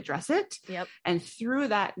not really address it. Yep. And through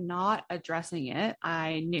that, not addressing it,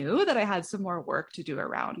 I knew that I had some more work to do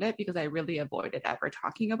around it because I really avoided ever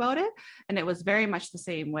talking about it. And it was very much the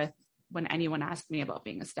same with when anyone asked me about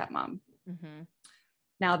being a stepmom. Mm-hmm.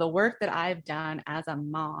 Now, the work that I've done as a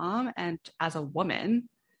mom and as a woman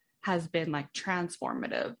has been like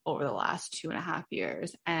transformative over the last 2.5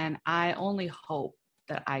 years. And I only hope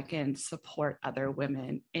that I can support other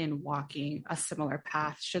women in walking a similar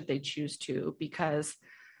path should they choose to, because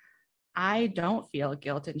I don't feel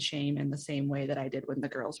guilt and shame in the same way that I did when the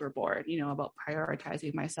girls were born, about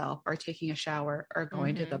prioritizing myself or taking a shower or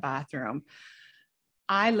going to the bathroom.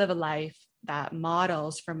 I live a life that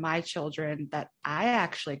models for my children that I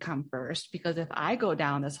actually come first, because if I go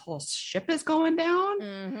down, this whole ship is going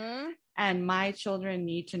down. And my children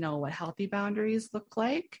need to know what healthy boundaries look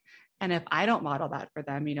like. And if I don't model that for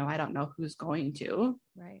them, I don't know who's going to.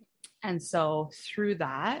 Right. And so through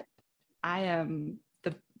that, I am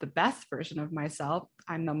the best version of myself.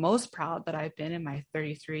 I'm the most proud that I've been in my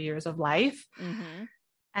 33 years of life.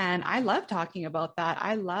 And I love talking about that.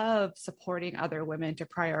 I love supporting other women to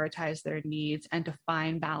prioritize their needs and to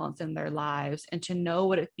find balance in their lives and to know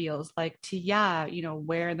what it feels like to,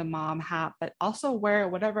 wear the mom hat, but also wear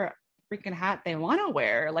whatever freaking hat they want to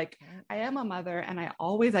wear. Like, I am a mother and I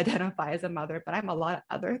always identify as a mother, but I'm a lot of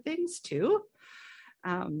other things too.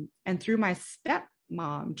 And through my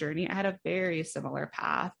stepmom journey, I had a very similar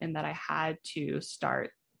path in that I had to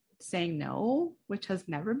start saying no, which has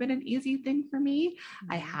never been an easy thing for me.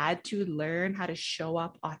 I had to learn how to show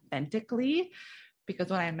up authentically,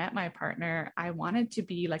 because when I met my partner, I wanted to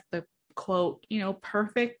be like the quote,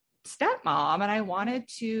 perfect stepmom. And I wanted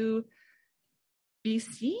to be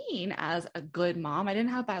seen as a good mom. I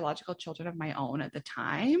didn't have biological children of my own at the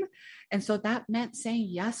time. And so that meant saying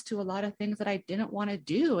yes to a lot of things that I didn't want to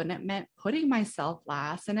do. And it meant putting myself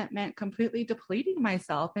last, and it meant completely depleting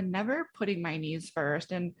myself and never putting my needs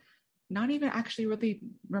first, and not even actually really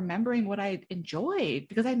remembering what I enjoyed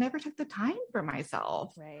because I never took the time for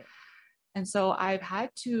myself. Right. And so I've had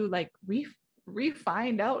to like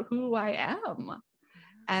re-find out who I am.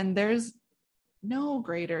 And there's no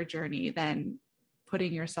greater journey than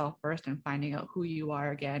putting yourself first and finding out who you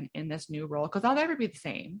are again in this new role. Cause I'll never be the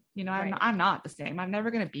same. I'm not the same. I'm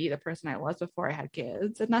never going to be the person I was before I had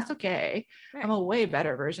kids, and that's okay. Right. I'm a way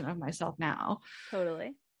better version of myself now.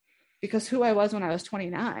 Totally. Because who I was when I was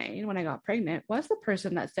 29, when I got pregnant, was the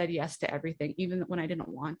person that said yes to everything, even when I didn't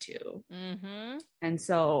want to. And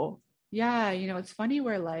so, yeah, it's funny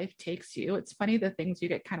where life takes you. It's funny the things you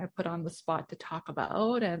get kind of put on the spot to talk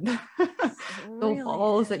about, and the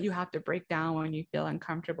walls that you have to break down when you feel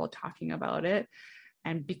uncomfortable talking about it.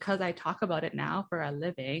 And because I talk about it now for a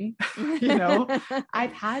living,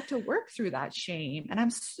 I've had to work through that shame. And I'm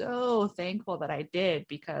so thankful that I did,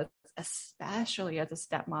 because especially as a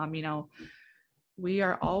stepmom, we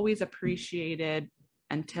are always appreciated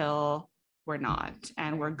until we're not,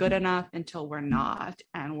 and we're good enough until we're not,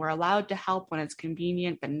 and we're allowed to help when it's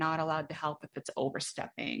convenient, but not allowed to help if it's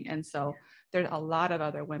overstepping. And so there's a lot of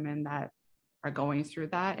other women that are going through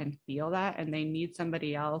that and feel that, and they need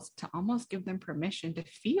somebody else to almost give them permission to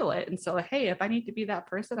feel it. And so, hey, if I need to be that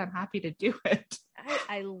person, I'm happy to do it.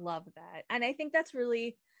 I love that. And I think that's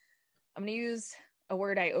really, I'm going to use a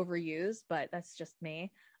word I overuse, but that's just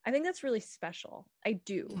me. I think that's really special. I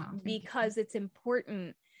do, because it's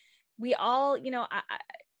important. We all,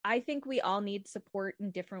 I think we all need support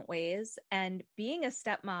in different ways. And being a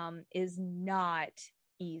stepmom is not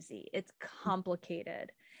easy. It's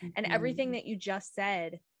complicated. And everything that you just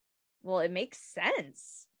said, well, it makes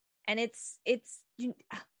sense. And it's,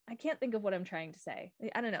 I can't think of what I'm trying to say.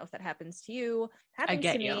 I don't know if that happens to you. Happens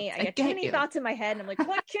to me. I get too many thoughts in my head, and I'm like,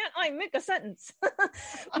 why can't I make a sentence?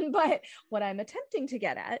 But what I'm attempting to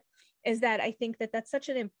get at is that I think that that's such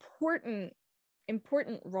an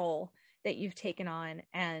important role that you've taken on.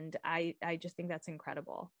 And I just think that's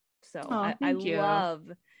incredible. So I love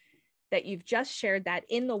that you've just shared that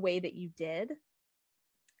in the way that you did.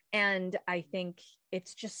 And I think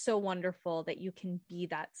it's just so wonderful that you can be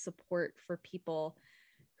that support for people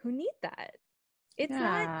who need that. It's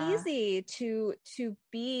not easy to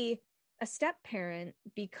be a step parent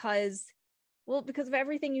because of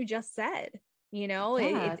everything you just said. You know,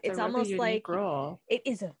 Yeah, it's a it's really almost like unique role. it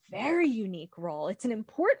is a very unique role. It's an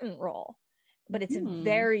important role, but it's a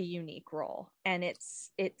very unique role. And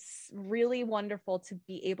it's really wonderful to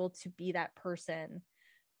be able to be that person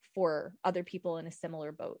for other people in a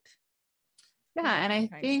similar boat. Yeah. And I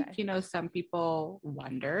think, you know, some people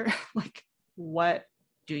wonder, like, what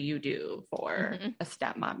do you do for a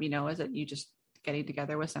stepmom? You know, is it you just getting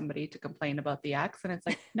together with somebody to complain about the ex? And it's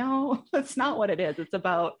like, no, that's not what it is. It's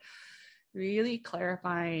about really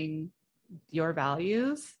clarifying your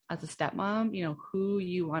values as a stepmom, you know, who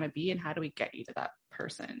you want to be and how do we get you to that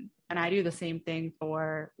person. And I do the same thing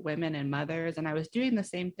for women and mothers. And I was doing the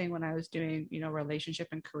same thing when I was doing, you know, relationship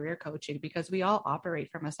and career coaching, because we all operate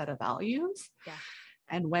from a set of values. Yeah.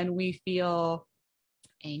 And when we feel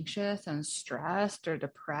anxious and stressed or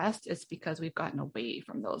depressed, it's because we've gotten away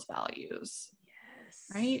from those values. Yes.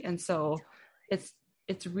 Right. And so it's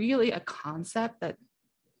really a concept that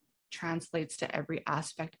translates to every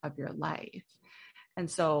aspect of your life. And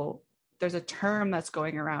so there's a term that's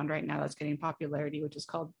going around right now that's getting popularity, which is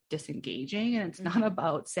called disengaging. And it's not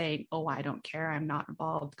about saying, oh, I don't care, I'm not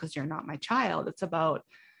involved because you're not my child. It's about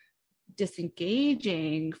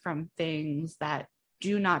disengaging from things that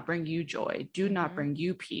do not bring you joy, do not bring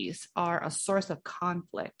you peace, are a source of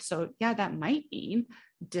conflict. So yeah, that might mean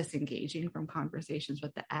disengaging from conversations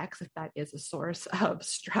with the ex if that is a source of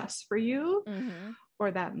stress for you. Or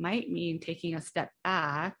that might mean taking a step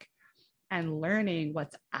back and learning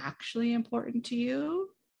what's actually important to you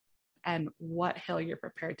and what hill you're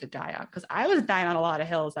prepared to die on. Because I was dying on a lot of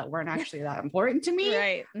hills that weren't actually that important to me,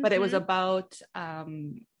 right? But it was about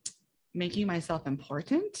making myself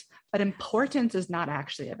important. But importance is not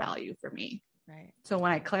actually a value for me. Right. So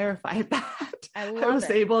when I clarified that, I was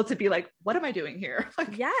able to be like, what am I doing here?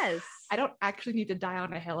 Like, yes, I don't actually need to die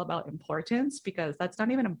on a hill about importance because that's not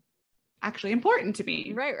even actually important to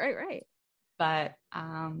me. Right. But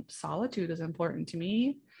solitude is important to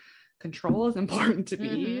me. Control is important to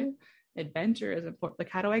me. Adventure is important. Like,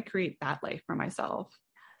 how do I create that life for myself?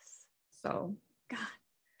 Yes. So,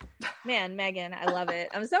 God, man, Megan, I love it.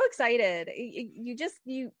 I'm so excited.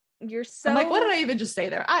 You're so. I'm like, what did I even just say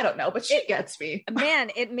there? I don't know, but she gets me.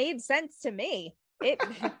 Man, it made sense to me. It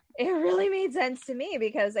really made sense to me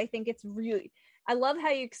because I think it's really. I love how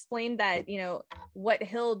you explained that, you know, what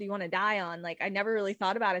hill do you want to die on? Like, I never really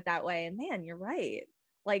thought about it that way. And man, you're right.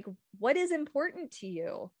 Like, what is important to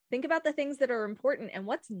you? Think about the things that are important and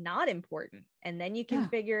what's not important. And then you can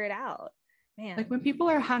figure it out. Man. Like when people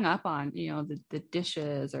are hung up on, you know, the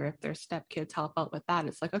dishes, or if their stepkids help out with that,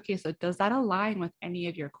 it's like, okay, so does that align with any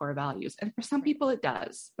of your core values? And for some people it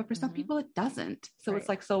does, but for some people it doesn't. So it's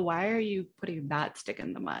like, so why are you putting that stick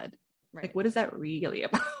in the mud? Right. Like, what is that really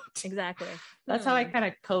about? Exactly. That's how I kind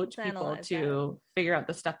of coach people to figure out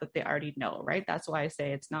the stuff that they already know, right? That's why I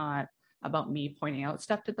say it's not about me pointing out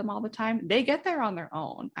stuff to them all the time. They get there on their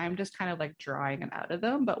own. I'm just kind of like drawing it out of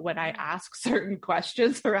them. But when I ask certain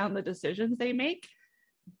questions around the decisions they make,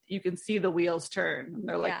 you can see the wheels turn. And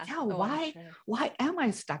they're like, why am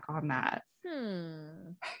I stuck on that?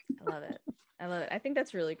 I love it. I think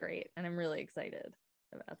that's really great. And I'm really excited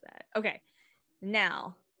about that. Okay.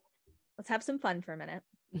 Now let's have some fun for a minute.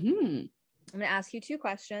 I'm going to ask you 2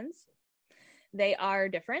 questions. They are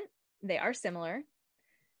different. They are similar.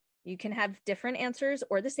 You can have different answers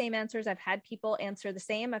or the same answers. I've had people answer the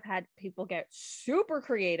same. I've had people get super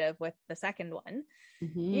creative with the second one.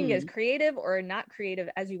 You can get as creative or not creative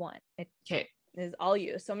as you want. It is all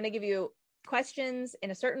you. So I'm going to give you questions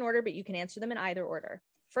in a certain order, but you can answer them in either order.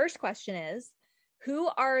 First question is, who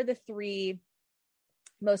are the 3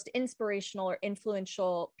 most inspirational or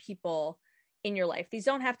influential people in your life? These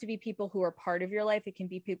don't have to be people who are part of your life. It can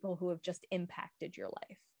be people who have just impacted your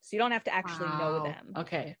life. So you don't have to actually know them.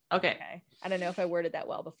 Okay. I don't know if I worded that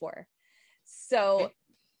well before. So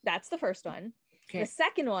that's the first one. The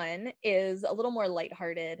second one is a little more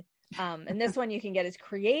lighthearted. And this one you can get as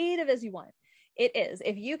creative as you want. It is,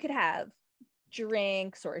 if you could have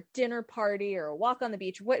drinks or a dinner party or a walk on the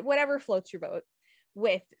beach, whatever floats your boat,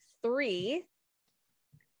 with 3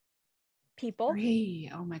 people.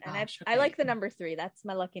 3. Oh my gosh. And I like the number 3. That's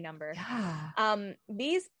my lucky number. Yeah.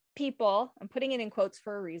 These people, I'm putting it in quotes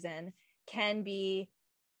for a reason, can be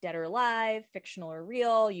dead or alive, fictional or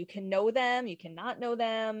real. You can know them, you cannot know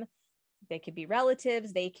them. They could be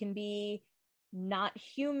relatives, they can be not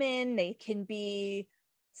human, they can be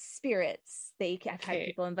spirits. I've had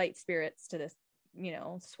people invite spirits to this, you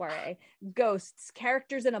know, soiree. Ghosts,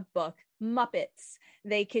 characters in a book, Muppets.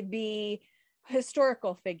 They could be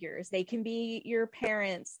historical figures. They can be your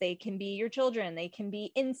parents. They can be your children. They can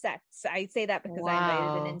be insects. I say that because I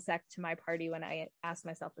invited an insect to my party when I asked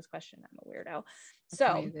myself this question. I'm a weirdo. That's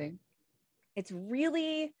amazing. It's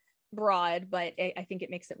really broad, but I think it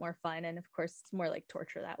makes it more fun. And of course, it's more like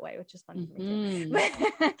torture that way, which is fun for me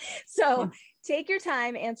too. So take your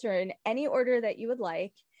time, answer in any order that you would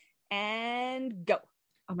like, and go.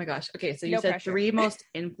 Oh my gosh. Okay. So you said pressure. 3 most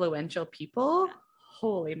influential people. Yeah.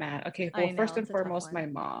 Holy man. Okay. Well, first and foremost, my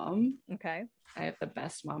mom. Okay. I have the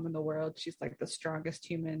best mom in the world. She's like the strongest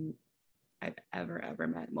human I've ever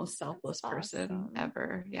met. Most selfless person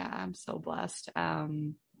ever. Yeah. I'm so blessed.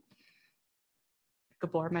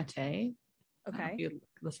 Gabor Mate. Okay. If you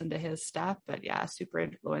listen to his stuff, but yeah, super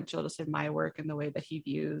influential just in my work and the way that he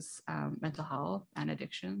views mental health and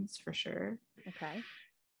addictions for sure. Okay.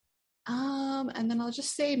 And then I'll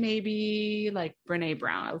just say maybe like Brene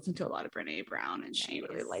Brown. I listen to a lot of Brene Brown, and she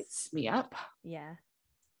really lights me up. Yeah,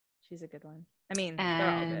 she's a good one. I mean, they're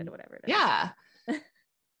all good, whatever it is. Yeah.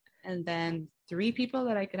 And then 3 people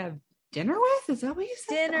that I could have dinner with. Is that what you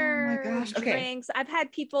said? Dinner, oh my gosh. Okay. Drinks. I've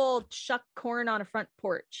had people shuck corn on a front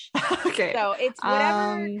porch. Okay. So it's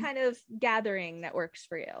whatever kind of gathering that works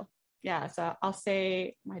for you. Yeah. So I'll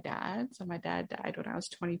say my dad. So my dad died when I was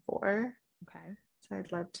 24. Okay. So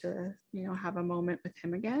I'd love to, have a moment with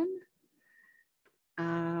him again.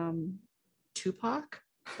 Tupac.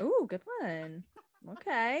 Oh, good one.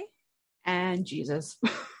 Okay. And Jesus.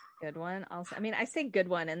 Good one. Also, I mean, I say good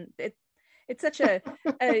one, and it's such a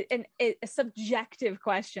subjective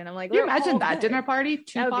question. I'm like, can you imagine that dinner party,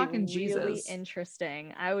 Tupac and Jesus? Really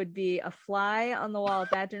interesting. I would be a fly on the wall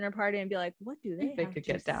at that dinner party and be like, what do they could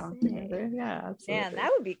get down together? Yeah, absolutely. Man,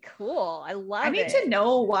 that would be cool. I love it. I need to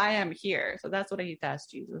know why I'm here, so that's what I need to ask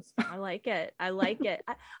Jesus. I like it. I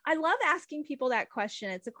love asking people that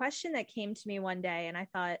question. It's a question that came to me one day, and I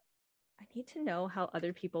thought, I need to know how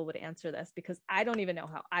other people would answer this, because I don't even know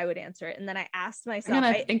how I would answer it. And then I asked myself, I'm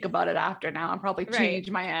gonna think about it after now and probably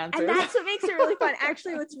change my answer. And that's what makes it really fun.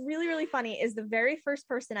 Actually, what's really, really funny is the very first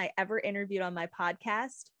person I ever interviewed on my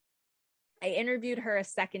podcast, I interviewed her a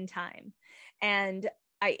second time, and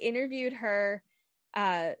I interviewed her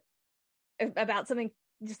about something,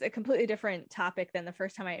 just a completely different topic than the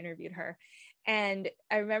first time I interviewed her. And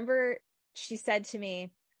I remember she said to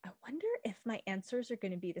me, I wonder if my answers are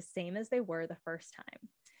going to be the same as they were the first time.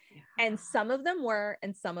 Yeah. And some of them were,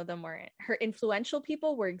 and some of them weren't. Her influential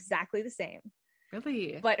people were exactly the same.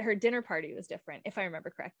 Really? But her dinner party was different, if I remember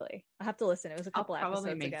correctly. I'll have to listen. It was a couple episodes ago.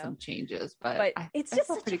 I'll probably make some changes, but it's just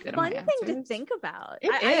such a fun thing to think about.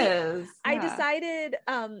 It is. I decided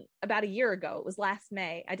about a year ago, it was last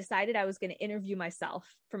May, I decided I was going to interview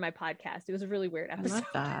myself for my podcast. It was a really weird episode.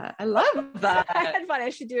 I love that. I had fun. I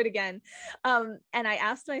should do it again. And I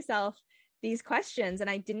asked myself these questions, and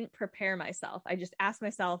I didn't prepare myself. I just asked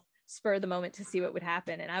myself spur of the moment to see what would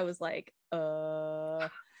happen. And I was like,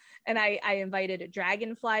 And I invited a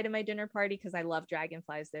dragonfly to my dinner party because I love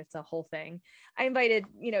dragonflies. That's a whole thing. I invited,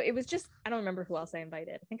 it was just, I don't remember who else I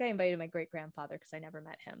invited. I think I invited my great grandfather because I never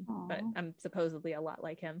met him. Aww. But I'm supposedly a lot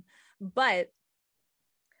like him. But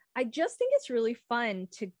I just think it's really fun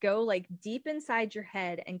to go like deep inside your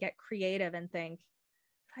head and get creative and think,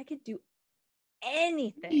 if I could do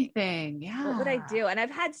anything, yeah, what would I do? And I've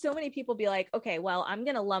had so many people be like, okay, well, I'm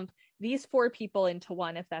gonna lump these 4 people into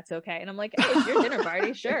one, if that's okay. And I'm like, hey, it's your dinner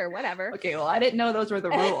party, sure, whatever. Okay, well, I didn't know those were the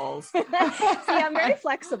rules. See, I'm very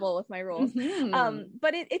flexible with my rules. Mm-hmm.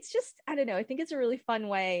 But it's just, I don't know, I think it's a really fun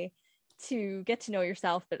way to get to know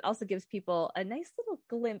yourself, but also gives people a nice little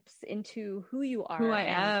glimpse into who you are, who I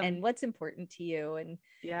am, and what's important to you. And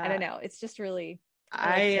yeah, I don't know, it's just really,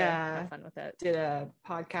 I have fun with it. Did a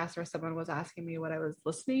podcast where someone was asking me what I was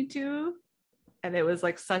listening to, and it was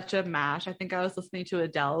like such a mash. I think I was listening to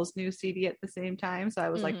Adele's new CD at the same time, so I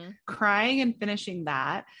was like crying and finishing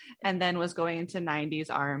that, and then was going into 90s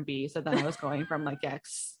R&B. So then I was going from like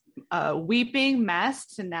weeping mess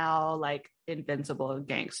to now like invincible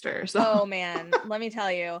gangster. So oh man, let me tell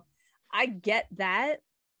you, I get that.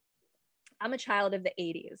 I'm a child of the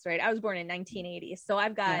 80s, right? I was born in 1980, so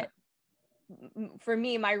I've got for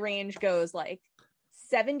me, my range goes like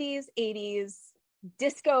 70s, 80s,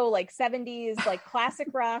 disco, like 70s, like classic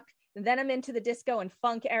rock. Then I'm into the disco and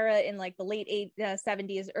funk era in like the late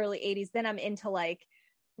 70s, early 80s. Then I'm into like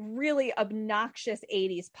really obnoxious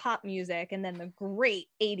 80s pop music, and then the great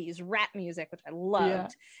 80s rap music, which I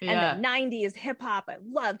loved. And the 90s hip hop I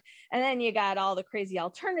loved. And then you got all the crazy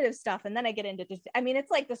alternative stuff. And then I get into just, I mean,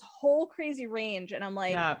 it's like this whole crazy range. And I'm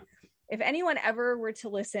like, if anyone ever were to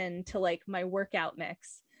listen to like my workout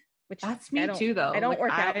mix, which that's me too, though. I don't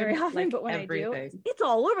work out very often, like, but when everything. I do, it's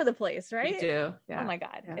all over the place, right? You do. Yeah. Oh my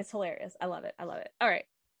God. Yeah. It's hilarious. I love it. I love it. All right,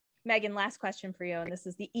 Megan, last question for you. And this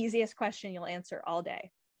is the easiest question you'll answer all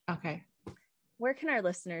day. Okay. Where can our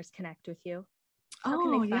listeners connect with you? How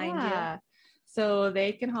can they find you? So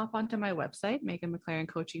they can hop onto my website,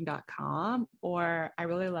 meganmclarencoaching.com, or I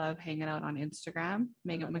really love hanging out on Instagram,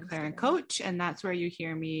 Megan McLaren Coach. And that's where you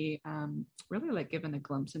hear me really like giving a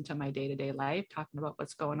glimpse into my day-to-day life, talking about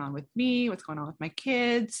what's going on with me, what's going on with my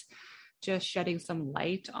kids, just shedding some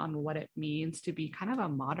light on what it means to be kind of a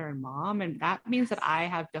modern mom. And that means that I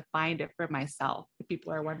have defined it for myself. If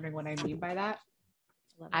people are wondering what I mean by that,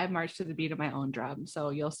 I've marched to the beat of my own drum.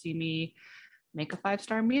 So you'll see me make a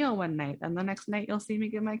 5-star meal one night, and the next night you'll see me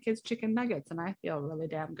give my kids chicken nuggets, and I feel really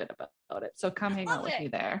damn good about it. So come hang out with me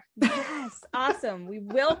there. Yes, awesome. We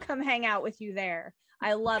will come hang out with you there.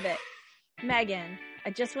 I love it. Megan,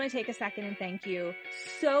 I just want to take a second and thank you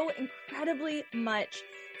so incredibly much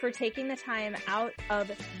for taking the time out of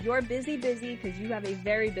your busy, because you have a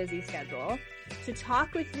very busy schedule, to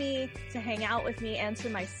talk with me, to hang out with me, answer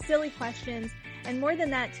my silly questions, and more than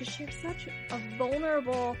that, to share such a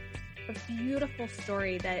vulnerable, a beautiful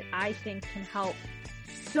story that I think can help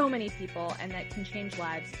so many people and that can change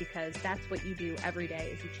lives, because that's what you do every day,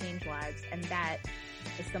 is you change lives, and that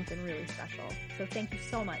is something really special. So thank you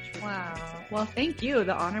so much for Wow. Well, thank you.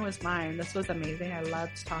 The honor was mine. This was amazing. I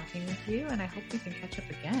loved talking with you, and I hope we can catch up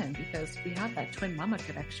again because we have that twin mama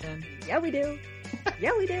connection. Yeah, we do.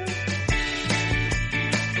 Yeah, we do.